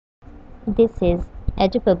This is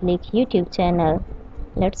EduPublic YouTube channel.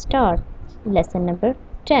 Let's start lesson number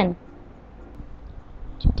 10.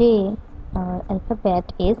 Today our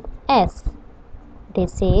alphabet is S.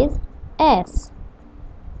 This is S.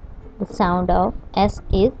 The sound of S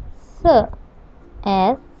is S.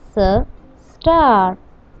 S, star.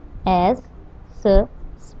 S,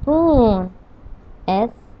 spoon.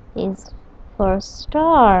 S is for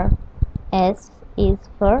star. S is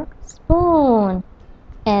for spoon.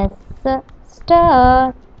 S,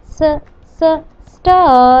 star.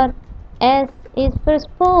 Star. S is for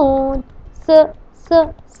spoon.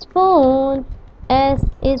 Spoon. S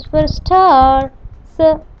is for star.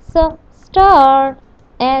 Star.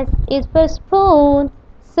 S is for spoon.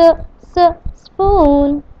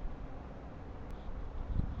 Spoon.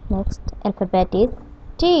 Next alphabet is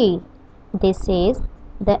T. This is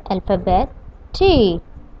the alphabet T.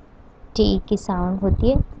 T की sound होती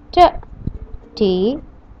है T. T.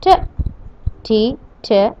 T. T.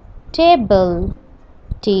 T. Table.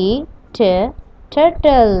 T. T.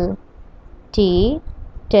 Turtle. T.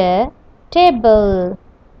 T. Table.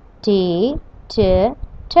 T. T.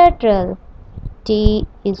 Turtle. T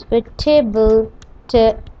is for table.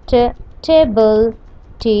 T. T. Table.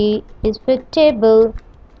 T is for table.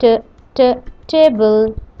 T. T.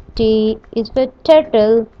 Table. T is for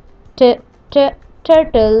turtle. T. T.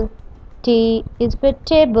 Turtle. T is for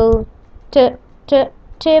table. T. T.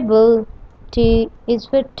 Table. T is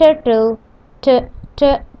for turtle. T.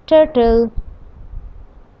 T. Turtle.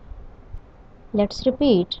 Let's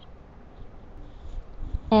repeat.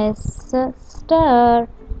 S, star.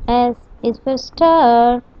 S is for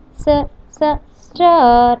star. S,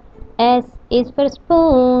 star. S is for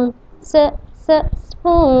spoon. S,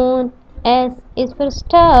 spoon. S is for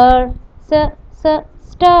star. S,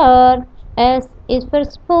 star. S is for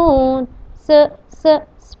spoon. S,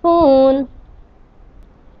 spoon.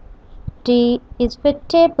 T is for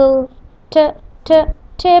table. T. T.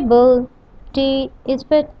 Table. T is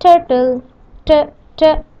for turtle. T. T.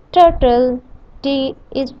 Turtle. T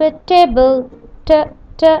is for table. T.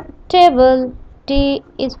 T. Table. T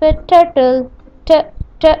is for turtle. T.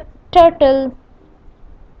 T. Turtle.